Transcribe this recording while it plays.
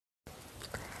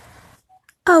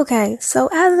Okay, so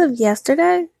as of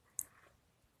yesterday,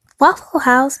 Waffle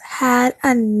House had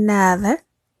another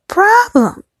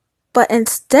problem. But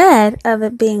instead of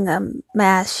it being a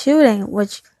mass shooting,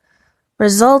 which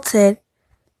resulted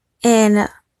in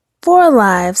 4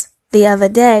 lives the other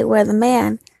day, where the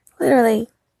man literally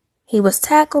he was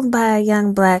tackled by a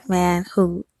young black man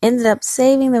who ended up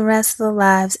saving the rest of the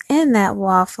lives in that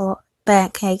waffle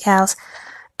pancake house.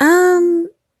 Um,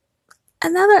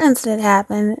 Another incident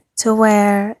happened to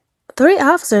where 3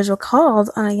 officers were called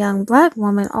on a young black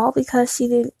woman, all because she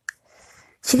didn't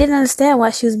understand why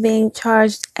she was being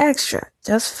charged extra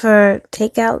just for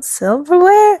takeout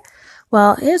silverware.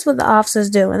 Well, here's what the officers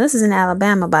do, and this is in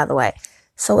Alabama, by the way.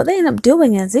 So what they end up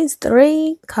doing is these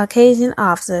 3 Caucasian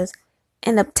officers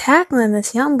end up tackling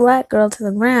this young black girl to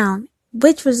the ground,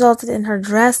 which resulted in her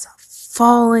dress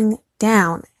falling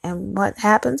down. And what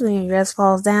happens when your dress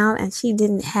falls down and she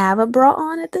didn't have a bra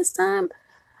on at this time?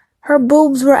 Her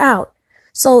boobs were out.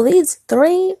 So these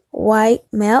 3 white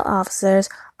male officers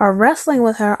are wrestling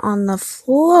with her on the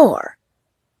floor.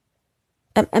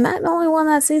 Am I the only one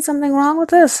that sees something wrong with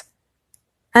this?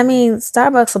 I mean,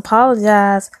 Starbucks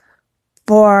apologized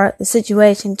for the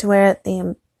situation to where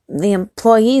the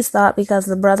employees thought because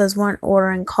the brothers weren't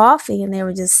ordering coffee and they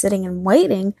were just sitting and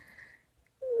waiting,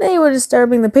 they were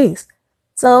disturbing the peace.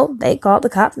 So they called the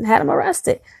cops and had them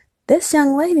arrested. This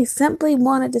young lady simply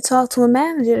wanted to talk to a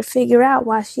manager to figure out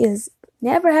why she has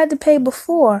never had to pay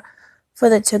before for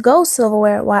the to-go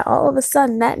silverware, why all of a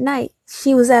sudden that night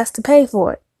she was asked to pay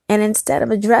for it. And instead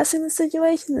of addressing the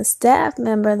situation, the staff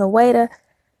member, the waiter,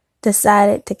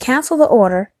 decided to cancel the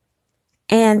order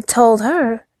and told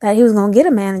her that he was going to get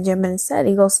a manager, but instead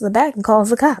he goes to the back and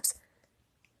calls the cops.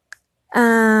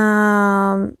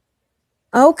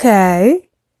 Okay.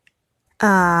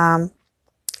 And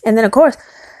then of course,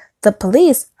 the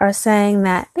police are saying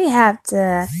that they have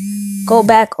to go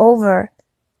back over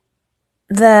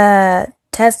the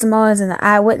testimonies and the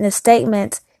eyewitness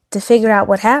statements to figure out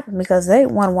what happened because they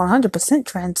want 100%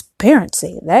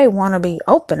 transparency. They want to be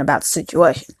open about the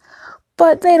situation.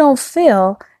 But they don't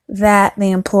feel that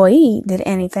the employee did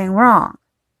anything wrong.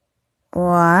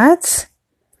 What?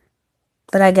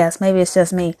 But I guess maybe it's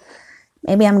just me.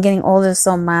 Maybe I'm getting older,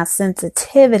 so my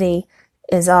sensitivity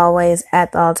is always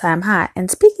at the all-time high. And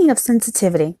speaking of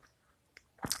sensitivity,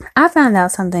 I found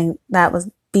out something that was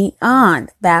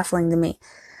beyond baffling to me.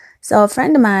 So a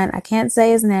friend of mine, I can't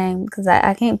say his name because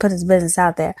I can't put his business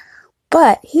out there,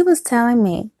 but he was telling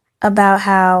me about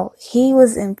how he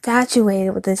was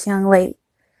infatuated with this young lady.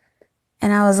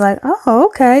 And I was like, oh,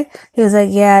 okay. He was like,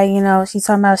 yeah, she's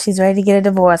talking about she's ready to get a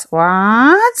divorce.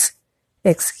 What?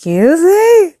 Excuse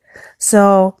me?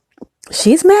 So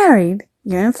she's married.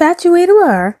 You're infatuated with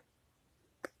her.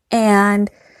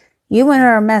 And you and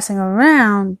her are messing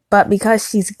around. But because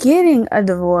she's getting a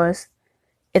divorce,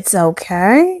 it's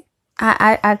okay.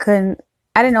 I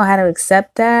didn't know how to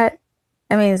accept that.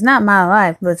 I mean, it's not my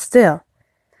life, but still.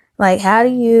 Like, how do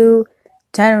you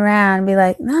turn around and be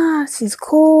like, nah, she's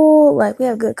cool. Like, we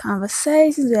have good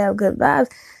conversations. We have good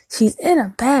vibes. She's in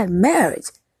a bad marriage.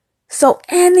 So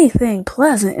anything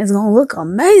pleasant is going to look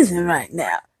amazing right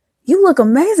now. You look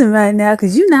amazing right now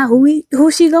because you're not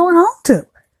who she going home to.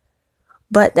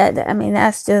 But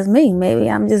that's just me. Maybe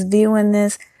I'm just viewing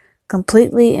this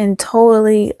completely and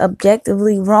totally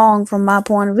objectively wrong from my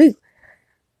point of view.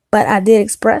 But I did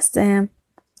express to him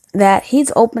that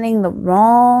he's opening the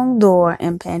wrong door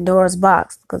in Pandora's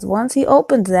box. Because once he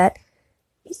opens that,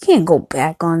 he can't go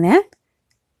back on that.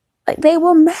 Like, they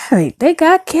were married. They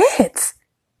got kids.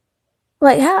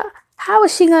 Like, how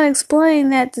is she going to explain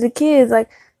that to the kids? Like,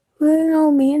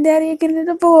 well, me and daddy are getting a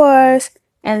divorce.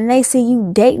 And they see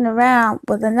you dating around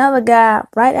with another guy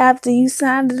right after you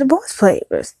signed the divorce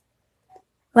papers.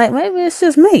 Like, maybe it's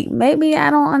just me. Maybe I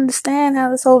don't understand how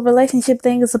this whole relationship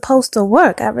thing is supposed to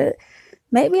work.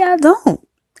 Maybe I don't.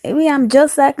 Maybe I'm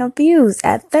just that confused.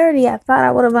 At 30, I thought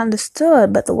I would have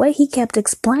understood, but the way he kept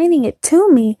explaining it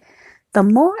to me, the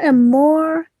more and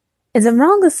more, is it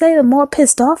wrong to say the more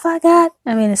pissed off I got?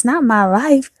 I mean, it's not my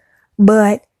life,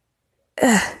 but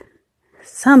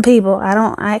some people,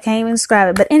 I can't even describe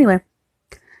it. But anyway,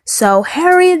 so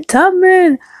Harriet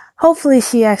Tubman, hopefully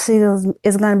she actually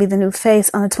is going to be the new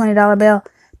face on the $20 bill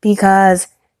because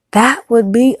that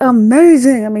would be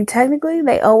amazing. I mean, technically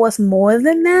they owe us more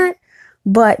than that,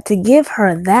 but to give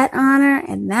her that honor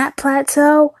and that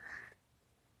plateau,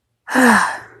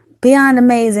 beyond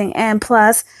amazing. And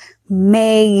plus,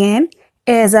 Meghan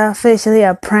is officially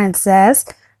a princess.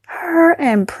 Her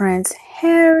and Prince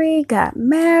Harry got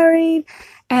married,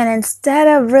 and instead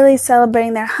of really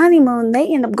celebrating their honeymoon,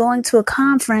 they end up going to a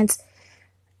conference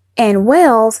in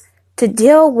Wales to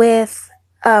deal with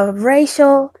a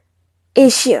racial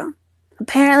issue.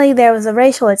 Apparently, there was a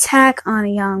racial attack on a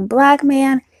young black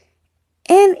man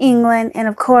in England, and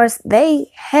of course,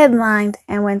 they headlined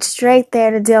and went straight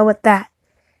there to deal with that.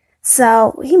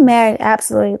 So he married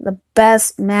absolutely the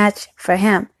best match for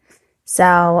him.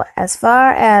 So as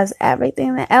far as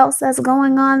everything else that's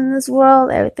going on in this world,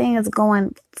 everything is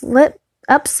going flip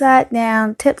upside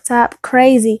down, tip top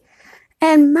crazy.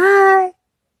 And my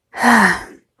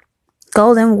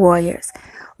Golden Warriors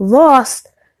lost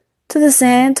to the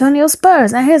San Antonio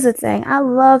Spurs. Now here's the thing. I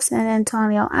love San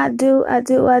Antonio. I do.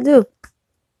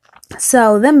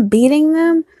 So them beating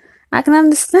them, I can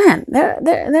understand.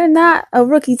 They're not a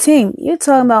rookie team. You're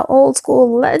talking about old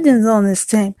school legends on this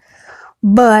team.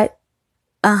 But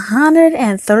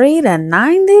 103 to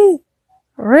 90?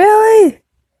 Really?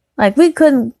 Like we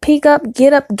couldn't peek up,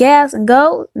 get up, gas, and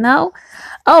go? No?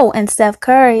 Oh, and Steph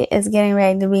Curry is getting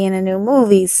ready to be in a new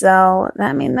movie. So,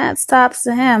 I mean, that stops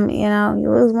to him. You know, you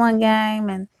lose one game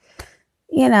and,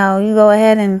 you know, you go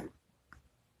ahead and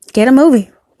get a movie.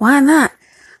 Why not?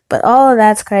 But all of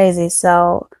that's crazy.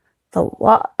 So, the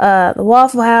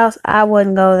Waffle House, I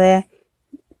wouldn't go there.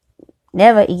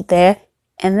 Never eat there.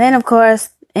 And then, of course,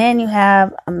 and you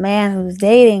have a man who's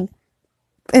dating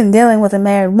and dealing with a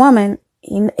married woman.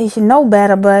 He should know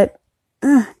better, but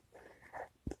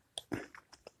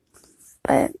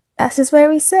that's just where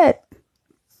we sit.